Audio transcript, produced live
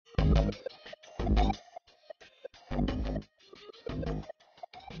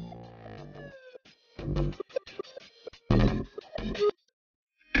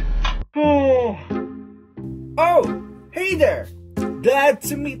Oh, hey there! Glad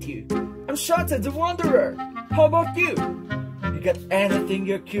to meet you. I'm Shanta the Wanderer. How about you? You got anything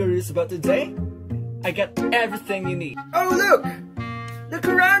you're curious about today? I got everything you need. Oh look! Look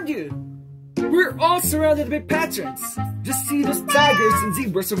around you! We're all surrounded by patterns. Just see those tigers and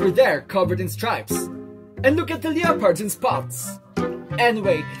zebras over there covered in stripes. And look at the leopards in spots.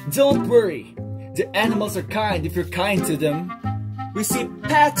 Anyway, don't worry. The animals are kind if you're kind to them. We see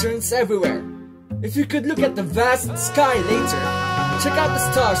patterns everywhere. If you could look at the vast sky later, check out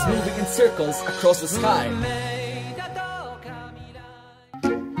the stars moving in circles across the sky.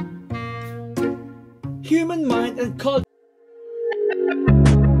 Human mind and culture.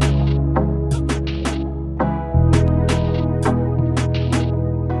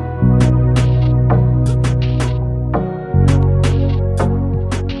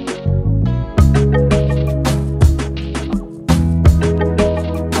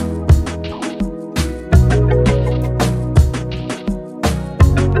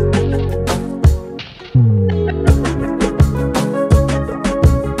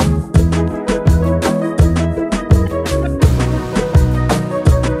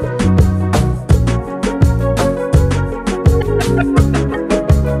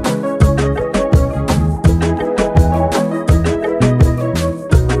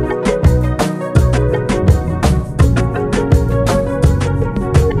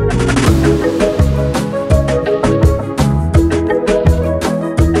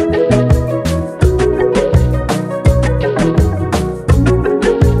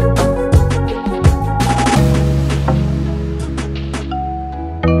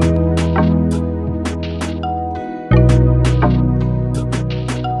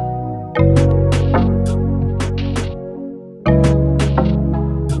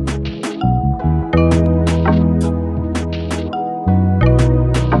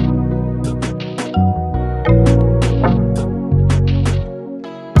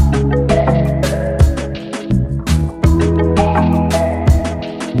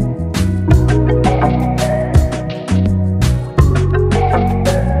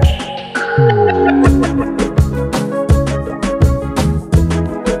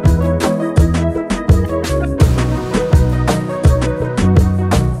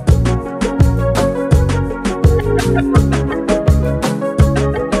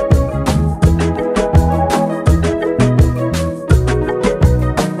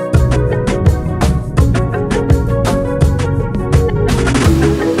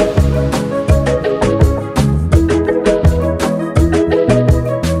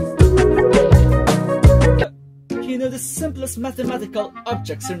 Mathematical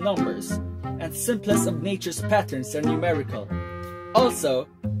objects are numbers, and simplest of nature's patterns are numerical. Also,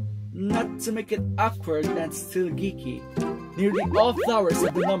 not to make it awkward and still geeky, nearly all flowers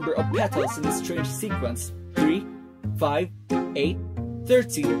have the number of petals in a strange sequence: 3, 5, 8,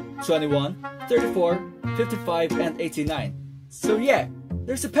 13, 21, 34, 55, and 89. So yeah,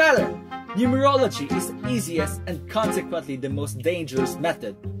 there's a pattern! Numerology is the easiest and consequently the most dangerous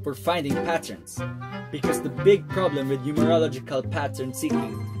method for finding patterns. Because the big problem with numerological pattern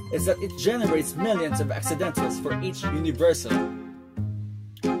seeking is that it generates millions of accidentals for each universal.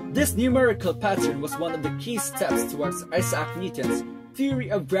 This numerical pattern was one of the key steps towards Isaac Newton's theory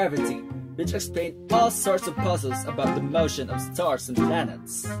of gravity, which explained all sorts of puzzles about the motion of stars and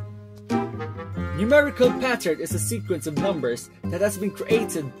planets. Numerical pattern is a sequence of numbers that has been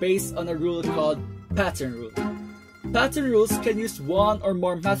created based on a rule called pattern rule. Pattern rules can use one or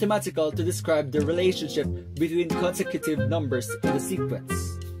more mathematical to describe the relationship between consecutive numbers in the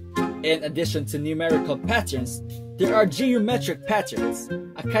sequence. In addition to numerical patterns, there are geometric patterns,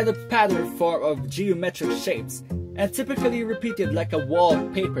 a kind of pattern form of geometric shapes, and typically repeated like a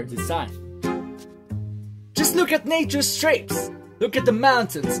wallpaper design. Just look at nature's shapes! Look at the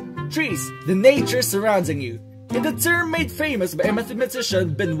mountains, trees, the nature surrounding you. In the term made famous by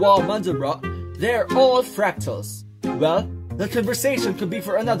mathematician Benoit Mandelbrot, they're all fractals. Well, the conversation could be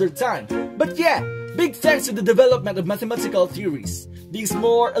for another time. But yeah, big thanks to the development of mathematical theories, these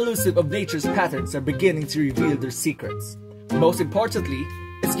more elusive of nature's patterns are beginning to reveal their secrets. Most importantly,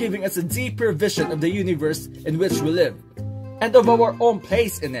 it's giving us a deeper vision of the universe in which we live, and of our own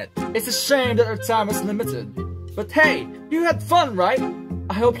place in it. It's a shame that our time is limited. But hey, you had fun, right?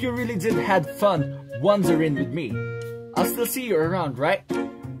 I hope you really did had fun wandering with me. I'll still see you around, right?